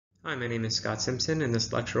Hi, my name is Scott Simpson, and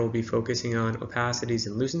this lecture will be focusing on opacities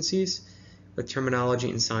and lucencies with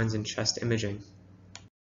terminology and signs in chest imaging.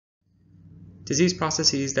 Disease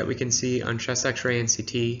processes that we can see on chest X-ray and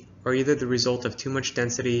CT are either the result of too much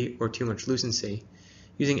density or too much lucency.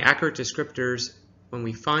 Using accurate descriptors when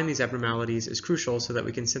we find these abnormalities is crucial so that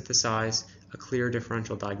we can synthesize a clear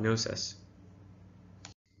differential diagnosis.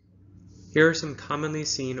 Here are some commonly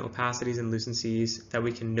seen opacities and lucencies that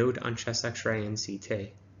we can note on chest X-ray and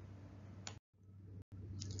CT.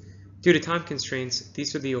 Due to time constraints,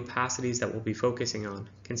 these are the opacities that we'll be focusing on: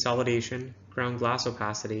 consolidation, ground glass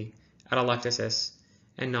opacity, atelectasis,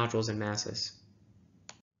 and nodules and masses.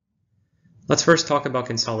 Let's first talk about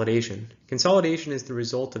consolidation. Consolidation is the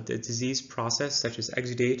result of the disease process such as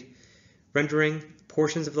exudate, rendering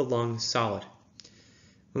portions of the lung solid.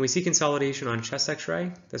 When we see consolidation on chest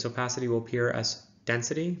X-ray, this opacity will appear as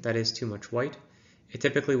density, that is too much white. It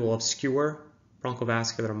typically will obscure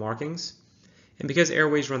bronchovascular markings. And because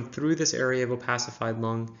airways run through this area of opacified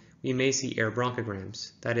lung, we may see air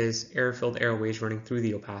bronchograms, that is, air-filled airways running through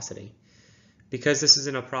the opacity. Because this is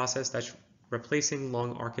in a process that's replacing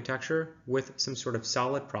lung architecture with some sort of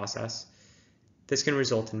solid process, this can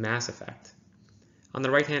result in mass effect. On the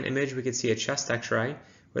right-hand image, we can see a chest X-ray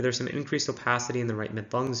where there's some increased opacity in the right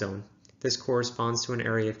mid-lung zone. This corresponds to an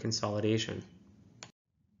area of consolidation.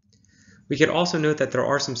 We could also note that there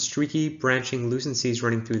are some streaky branching lucencies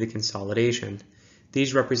running through the consolidation.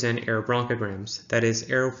 These represent air bronchograms, that is,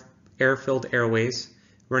 air-filled airways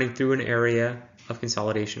running through an area of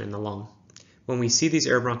consolidation in the lung. When we see these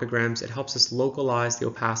air bronchograms, it helps us localize the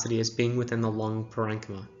opacity as being within the lung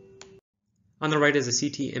parenchyma. On the right is a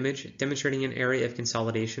CT image demonstrating an area of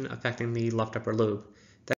consolidation affecting the left upper lobe.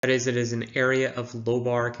 That is, it is an area of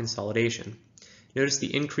lobar consolidation. Notice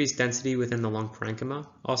the increased density within the lung parenchyma.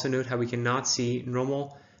 Also note how we cannot see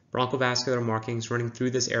normal bronchovascular markings running through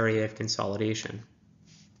this area of consolidation.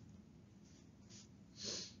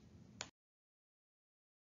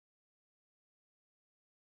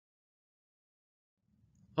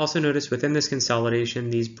 Also notice within this consolidation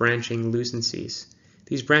these branching lucencies.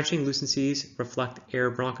 These branching lucencies reflect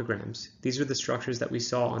air bronchograms. These are the structures that we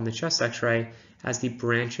saw on the chest X-ray as the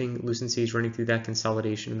branching lucencies running through that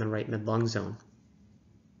consolidation in the right mid-lung zone.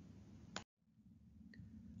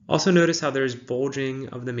 Also notice how there's bulging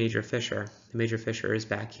of the major fissure. The major fissure is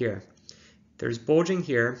back here. There's bulging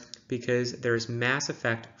here because there's mass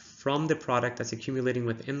effect from the product that's accumulating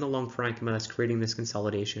within the lung parenchyma that's creating this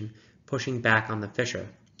consolidation, pushing back on the fissure.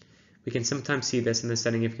 We can sometimes see this in the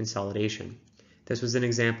setting of consolidation. This was an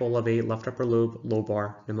example of a left upper lobe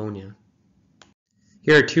lobar pneumonia.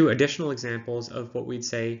 Here are two additional examples of what we'd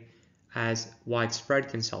say as widespread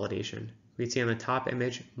consolidation. We see on the top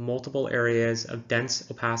image multiple areas of dense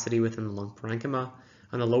opacity within the lung parenchyma.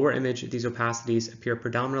 On the lower image, these opacities appear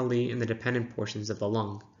predominantly in the dependent portions of the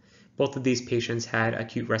lung. Both of these patients had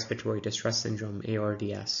acute respiratory distress syndrome,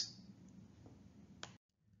 ARDS.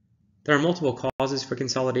 There are multiple causes for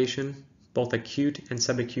consolidation, both acute and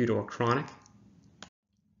subacute or chronic.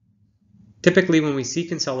 Typically, when we see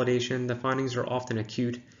consolidation, the findings are often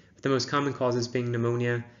acute, with the most common causes being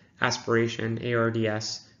pneumonia, aspiration,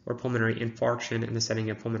 ARDS, or pulmonary infarction in the setting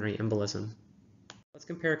of pulmonary embolism. Let's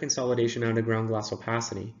compare consolidation now to ground glass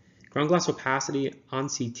opacity. Ground glass opacity on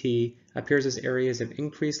CT appears as areas of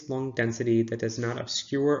increased lung density that does not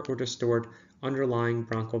obscure or distort underlying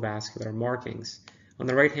bronchovascular markings. On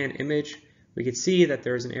the right-hand image, we can see that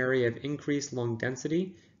there is an area of increased lung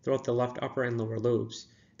density throughout the left upper and lower lobes.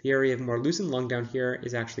 The area of more lucent lung down here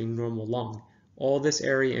is actually normal lung. All this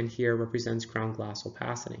area in here represents ground glass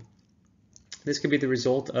opacity. This could be the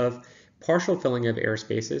result of partial filling of air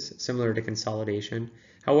spaces, similar to consolidation.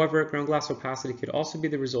 However, ground glass opacity could also be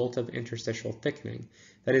the result of interstitial thickening,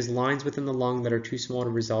 that is, lines within the lung that are too small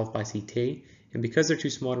to resolve by CT, and because they're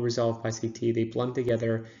too small to resolve by CT, they blend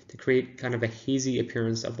together to create kind of a hazy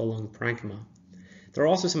appearance of the lung parenchyma. There are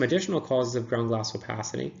also some additional causes of ground glass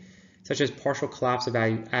opacity, such as partial collapse of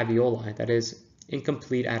alveoli, that is,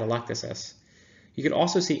 incomplete atelectasis. You could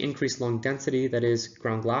also see increased lung density, that is,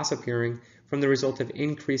 ground glass appearing, from the result of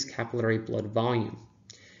increased capillary blood volume.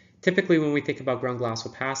 Typically, when we think about ground glass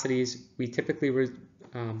opacities, we typically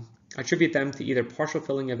attribute them to either partial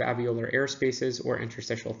filling of alveolar air spaces or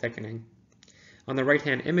interstitial thickening. On the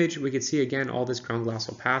right-hand image, we can see again all this ground glass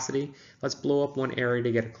opacity. Let's blow up one area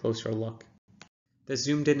to get a closer look. The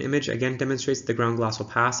zoomed-in image again demonstrates the ground glass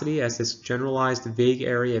opacity as this generalized vague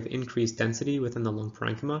area of increased density within the lung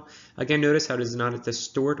parenchyma. Again, notice how it does not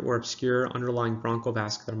distort or obscure underlying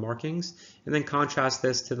bronchovascular markings, and then contrast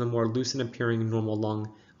this to the more lucent appearing normal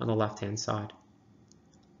lung on the left-hand side.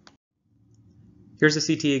 Here's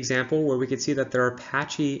a CT example where we can see that there are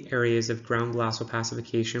patchy areas of ground glass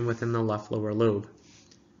opacification within the left lower lobe.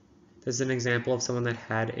 This is an example of someone that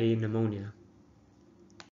had a pneumonia.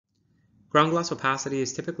 Ground glass opacity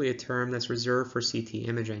is typically a term that's reserved for CT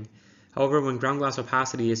imaging. However, when ground glass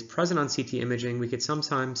opacity is present on CT imaging, we could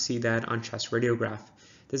sometimes see that on chest radiograph.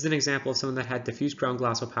 This is an example of someone that had diffuse ground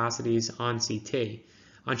glass opacities on CT.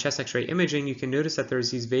 On chest X-ray imaging, you can notice that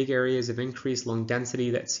there's these vague areas of increased lung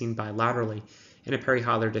density that's seen bilaterally in a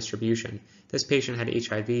perihilar distribution. This patient had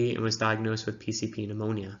HIV and was diagnosed with PCP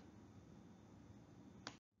pneumonia.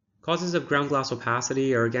 Causes of ground glass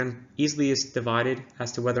opacity are again easily divided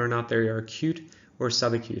as to whether or not they are acute or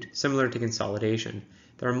subacute, similar to consolidation.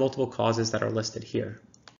 There are multiple causes that are listed here.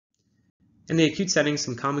 In the acute setting,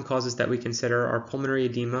 some common causes that we consider are pulmonary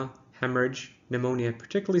edema, hemorrhage, pneumonia,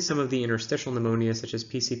 particularly some of the interstitial pneumonias such as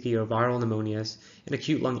PCP or viral pneumonias, and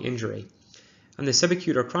acute lung injury. On the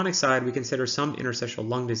subacute or chronic side, we consider some interstitial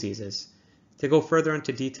lung diseases. To go further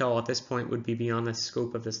into detail at this point would be beyond the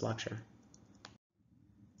scope of this lecture.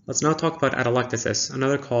 Let's now talk about atelectasis,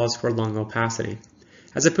 another cause for lung opacity.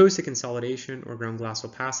 As opposed to consolidation or ground glass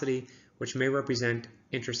opacity, which may represent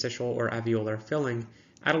interstitial or alveolar filling,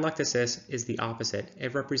 atelectasis is the opposite.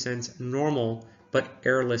 It represents normal but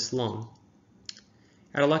airless lung.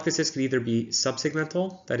 Atelectasis could either be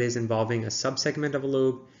subsegmental, that is involving a subsegment of a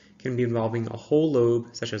lobe, can be involving a whole lobe,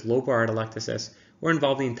 such as lobar atelectasis, or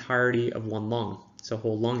involve the entirety of one lung, so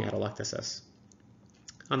whole lung atelectasis.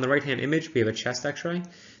 On the right-hand image, we have a chest X-ray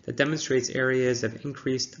that demonstrates areas of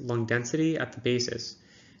increased lung density at the bases.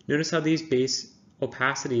 Notice how these base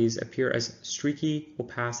opacities appear as streaky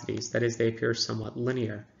opacities, that is, they appear somewhat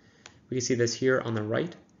linear. We can see this here on the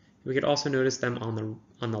right. We could also notice them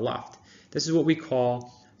on the left. This is what we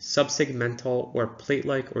call subsegmental or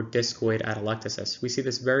plate-like or discoid atelectasis. We see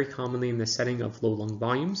this very commonly in the setting of low lung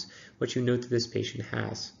volumes, which you note that this patient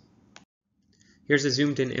has. Here's a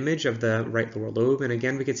zoomed in image of the right lower lobe, and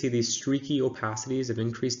again we can see these streaky opacities of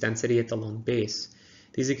increased density at the lung base.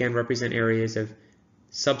 These again represent areas of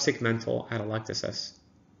subsegmental atelectasis,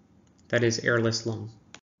 that is airless lung.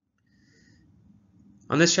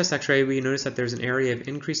 On this chest X-ray, we notice that there's an area of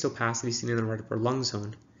increased opacity seen in the right upper lung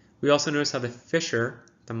zone. We also notice how the fissure,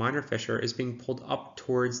 the minor fissure, is being pulled up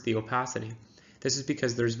towards the opacity. This is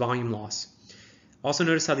because there's volume loss. Also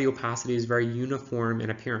notice how the opacity is very uniform in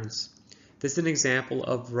appearance. This is an example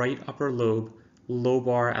of right upper lobe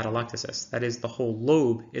lobar atelectasis. That is, the whole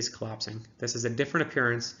lobe is collapsing. This is a different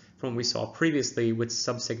appearance from what we saw previously with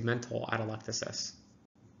subsegmental atelectasis.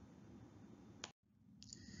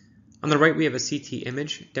 On the right, we have a CT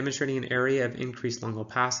image demonstrating an area of increased lung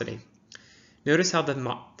opacity. Notice how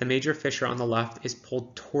the major fissure on the left is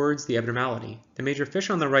pulled towards the abnormality. The major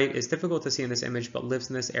fissure on the right is difficult to see in this image but lives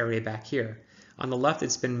in this area back here. On the left,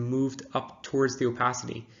 it's been moved up towards the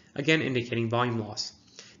opacity, again indicating volume loss.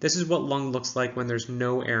 This is what lung looks like when there's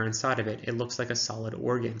no air inside of it. It looks like a solid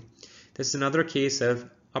organ. This is another case of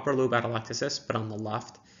upper lobe atelectasis, but on the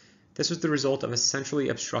left. This was the result of a centrally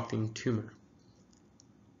obstructing tumor.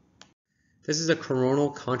 This is a coronal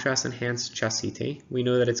contrast-enhanced chest CT. We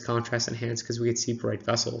know that it's contrast-enhanced because we can see bright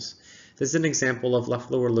vessels. This is an example of left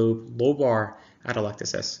lower lobe lobar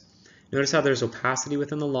atelectasis. Notice how there's opacity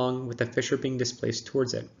within the lung with the fissure being displaced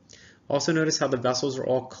towards it. Also notice how the vessels are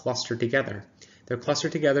all clustered together. They're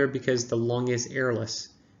clustered together because the lung is airless.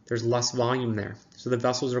 There's less volume there, so the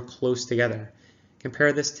vessels are close together.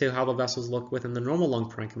 Compare this to how the vessels look within the normal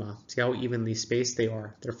lung parenchyma. See how evenly spaced they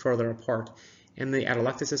are. They're further apart. In the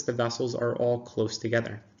atelectasis, the vessels are all close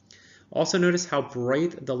together. Also notice how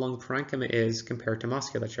bright the lung parenchyma is compared to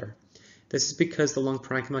musculature. This is because the lung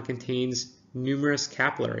parenchyma contains numerous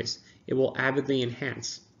capillaries. It will avidly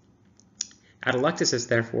enhance. Atelectasis,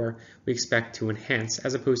 therefore, we expect to enhance,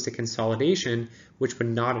 as opposed to consolidation, which would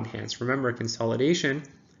not enhance. Remember, consolidation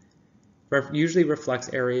usually reflects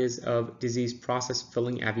areas of disease process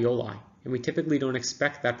filling alveoli, and we typically don't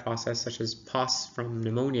expect that process, such as pus from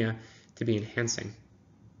pneumonia, to be enhancing.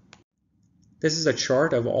 This is a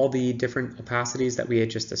chart of all the different opacities that we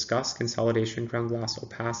had just discussed: consolidation, ground glass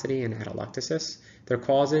opacity, and atelectasis, their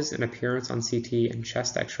causes and appearance on CT and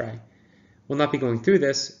chest X-ray. We'll not be going through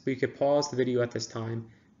this, but you could pause the video at this time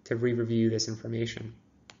to re-review this information.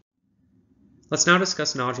 Let's now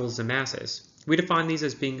discuss nodules and masses. We define these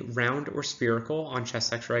as being round or spherical on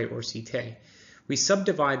chest X-ray or CT. We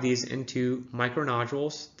subdivide these into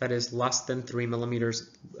micronodules, that is less than 3 millimeters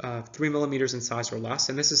in size or less,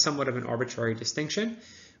 and this is somewhat of an arbitrary distinction.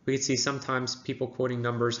 We can see sometimes people quoting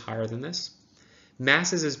numbers higher than this.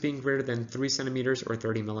 Masses as being greater than 3 centimeters or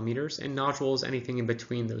 30 millimeters, and nodules anything in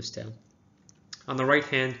between those two. On the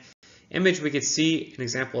right-hand image, we could see an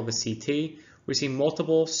example of a CT, where we see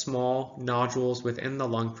multiple small nodules within the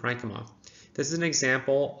lung parenchyma. This is an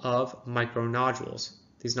example of micronodules.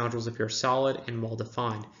 These nodules appear solid and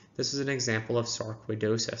well-defined. This is an example of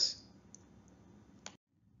sarcoidosis.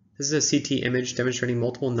 This is a CT image demonstrating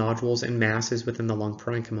multiple nodules and masses within the lung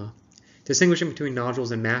parenchyma. Distinguishing between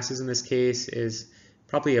nodules and masses in this case is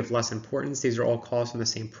probably of less importance. These are all caused from the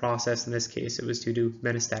same process. In this case, it was due to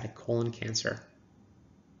metastatic colon cancer.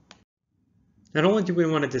 Not only do we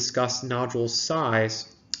want to discuss nodule size,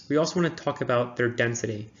 we also want to talk about their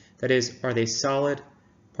density. That is, are they solid,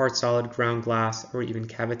 part solid, ground glass, or even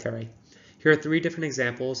cavitary? Here are three different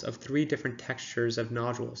examples of three different textures of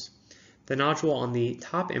nodules. The nodule on the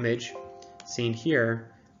top image, seen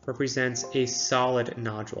here, represents a solid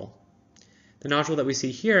nodule. The nodule that we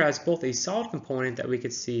see here has both a solid component that we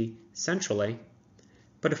could see centrally,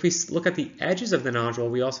 but if we look at the edges of the nodule,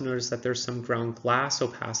 we also notice that there's some ground glass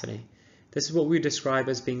opacity. This is what we describe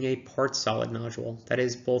as being a part solid nodule, that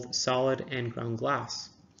is both solid and ground glass.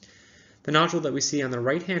 The nodule that we see on the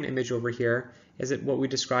right-hand image over here is what we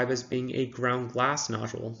describe as being a ground glass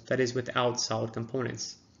nodule, that is without solid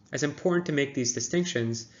components. It's important to make these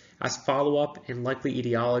distinctions as follow-up and likely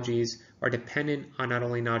etiologies are dependent on not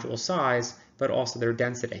only nodule size, but also their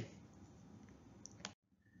density.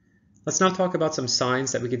 Let's now talk about some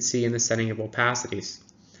signs that we could see in the setting of opacities.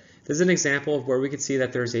 This is an example of where we could see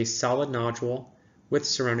that there's a solid nodule with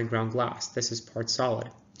surrounding ground glass. This is part solid.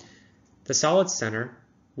 The solid center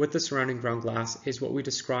with the surrounding ground glass is what we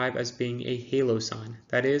describe as being a halo sign.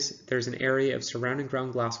 That is, there's an area of surrounding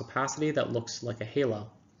ground glass opacity that looks like a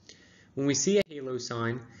halo. When we see a halo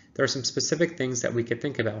sign, there are some specific things that we could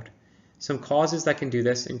think about. Some causes that can do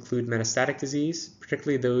this include metastatic disease,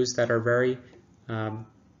 particularly those that are very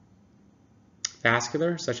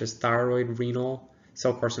vascular, such as thyroid, renal,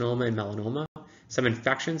 cell carcinoma, and melanoma. Some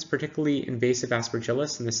infections, particularly invasive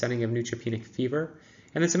aspergillus in the setting of neutropenic fever,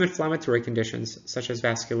 and then some inflammatory conditions, such as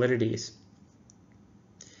vasculitis.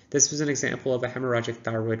 This was an example of a hemorrhagic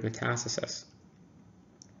thyroid metastasis.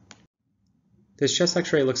 This chest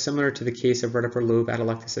x-ray looks similar to the case of right upper lobe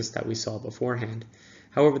atelectasis that we saw beforehand.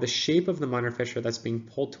 However, the shape of the minor fissure that's being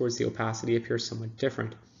pulled towards the opacity appears somewhat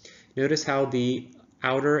different. Notice how the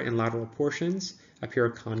outer and lateral portions appear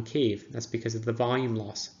concave. That's because of the volume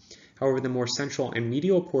loss. However, the more central and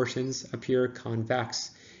medial portions appear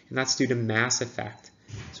convex, and that's due to mass effect.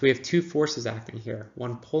 So we have two forces acting here,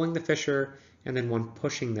 one pulling the fissure and then one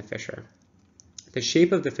pushing the fissure. The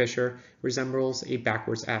shape of the fissure resembles a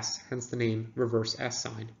backwards S, hence the name reverse S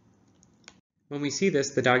sign. When we see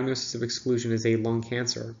this, the diagnosis of exclusion is a lung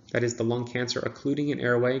cancer. That is, the lung cancer occluding an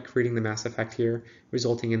airway, creating the mass effect here,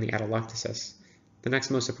 resulting in the atelectasis. The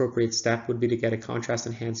next most appropriate step would be to get a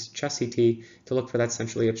contrast-enhanced chest CT to look for that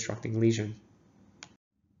centrally obstructing lesion.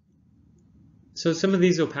 So some of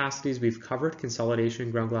these opacities we've covered: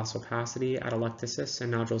 consolidation, ground glass opacity, atelectasis,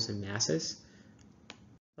 and nodules and masses.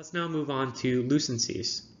 Let's now move on to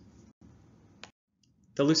lucencies.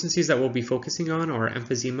 The lucencies that we'll be focusing on are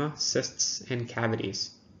emphysema, cysts, and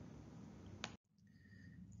cavities.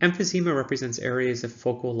 Emphysema represents areas of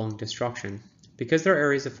focal lung destruction. Because they're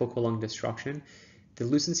areas of focal lung destruction, the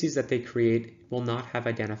lucencies that they create will not have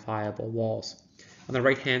identifiable walls. On the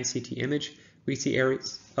right-hand CT image, we see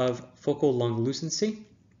areas of focal lung lucency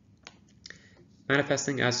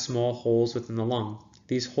manifesting as small holes within the lung.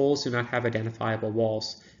 These holes do not have identifiable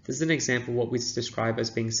walls. This is an example of what we describe as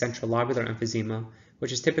being central lobular emphysema,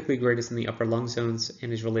 which is typically greatest in the upper lung zones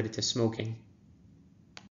and is related to smoking.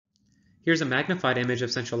 Here's a magnified image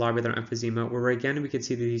of central lobular emphysema, where again we can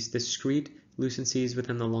see these discrete lucencies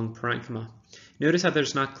within the lung parenchyma. Notice how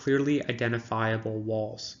there's not clearly identifiable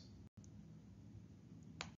walls.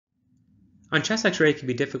 On chest x-ray, it can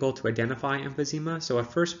be difficult to identify emphysema, so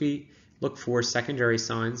at first we look for secondary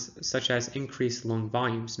signs such as increased lung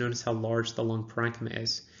volumes. Notice how large the lung parenchyma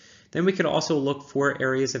is. Then we could also look for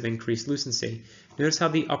areas of increased lucency. Notice how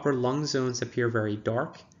the upper lung zones appear very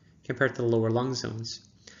dark compared to the lower lung zones.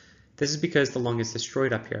 This is because the lung is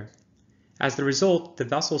destroyed up here. As the result, the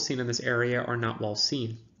vessels seen in this area are not well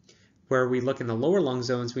seen. Where we look in the lower lung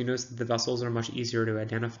zones, we notice that the vessels are much easier to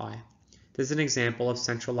identify. This is an example of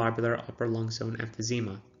central lobular upper lung zone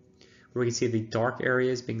emphysema, where we can see the dark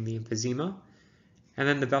areas being the emphysema, and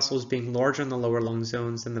then the vessels being larger in the lower lung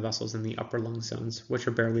zones than the vessels in the upper lung zones, which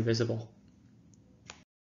are barely visible.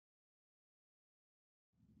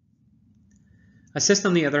 A cyst,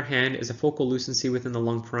 on the other hand, is a focal lucency within the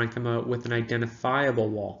lung parenchyma with an identifiable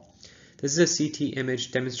wall. This is a CT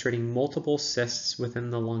image demonstrating multiple cysts within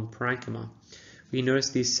the lung parenchyma. We notice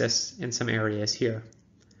these cysts in some areas here.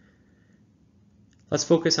 Let's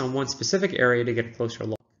focus on one specific area to get a closer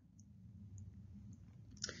look.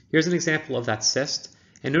 Here's an example of that cyst,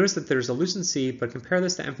 and notice that there's a lucency, but compare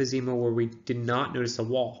this to emphysema where we did not notice a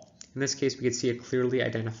wall. In this case, we could see a clearly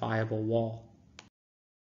identifiable wall.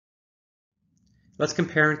 Let's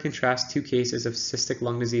compare and contrast two cases of cystic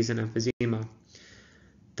lung disease and emphysema.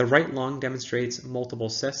 The right lung demonstrates multiple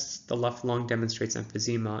cysts, the left lung demonstrates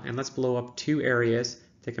emphysema, and let's blow up two areas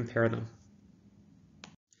to compare them.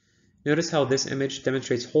 Notice how this image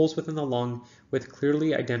demonstrates holes within the lung with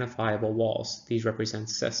clearly identifiable walls. These represent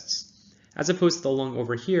cysts. As opposed to the lung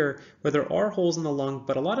over here, where there are holes in the lung,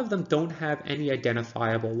 but a lot of them don't have any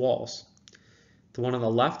identifiable walls. The one on the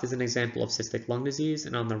left is an example of cystic lung disease,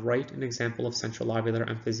 and on the right, an example of central lobular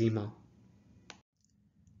emphysema.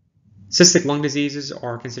 Cystic lung diseases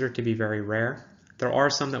are considered to be very rare. There are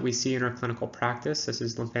some that we see in our clinical practice. This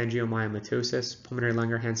is lymphangiomyomatosis, pulmonary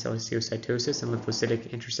Langerhans cholestacytosis, and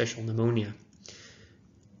lymphocytic interstitial pneumonia.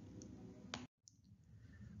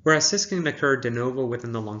 Whereas cysts can occur de novo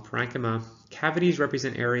within the lung parenchyma, cavities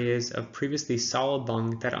represent areas of previously solid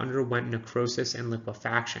lung that underwent necrosis and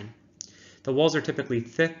liquefaction. The walls are typically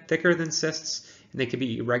thicker than cysts, and they can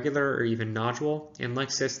be irregular or even nodule, and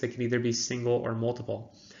like cysts, they can either be single or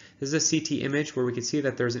multiple. This is a CT image where we can see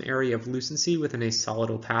that there's an area of lucency within a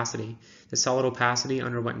solid opacity. The solid opacity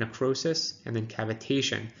underwent necrosis and then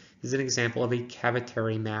cavitation. This is an example of a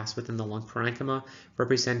cavitary mass within the lung parenchyma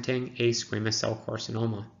representing a squamous cell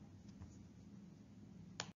carcinoma.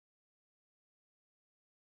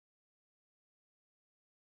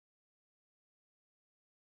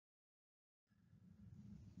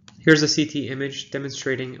 Here's a CT image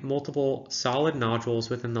demonstrating multiple solid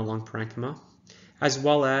nodules within the lung parenchyma, as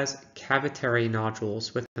well as cavitary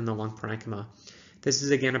nodules within the lung parenchyma. This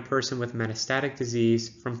is again a person with metastatic disease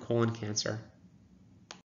from colon cancer.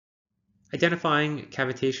 Identifying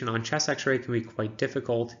cavitation on chest x-ray can be quite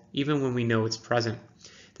difficult, even when we know it's present.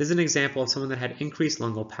 This is an example of someone that had increased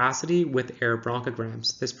lung opacity with air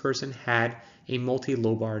bronchograms. This person had a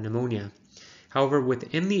multilobar pneumonia. However,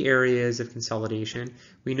 within the areas of consolidation,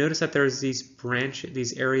 we notice that there's these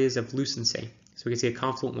areas of lucency. So we can see a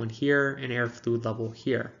confluent one here, and air fluid level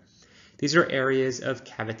here. These are areas of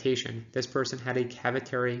cavitation. This person had a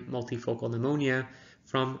cavitary multifocal pneumonia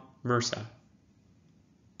from MRSA.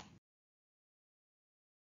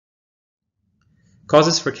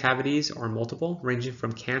 Causes for cavities are multiple, ranging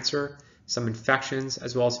from cancer, some infections,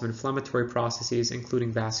 as well as some inflammatory processes,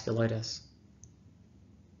 including vasculitis.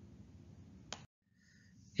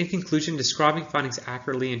 In conclusion, describing findings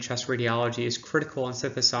accurately in chest radiology is critical in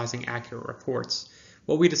synthesizing accurate reports.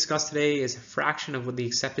 What we discussed today is a fraction of the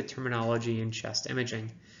accepted terminology in chest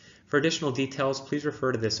imaging. For additional details, please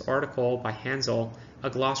refer to this article by Hansel, A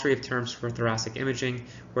Glossary of Terms for Thoracic Imaging,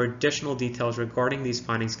 where additional details regarding these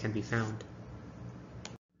findings can be found.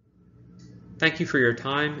 Thank you for your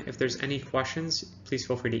time. If there's any questions, please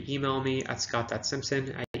feel free to email me at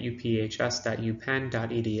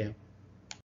scott.simpson@uphs.upenn.edu.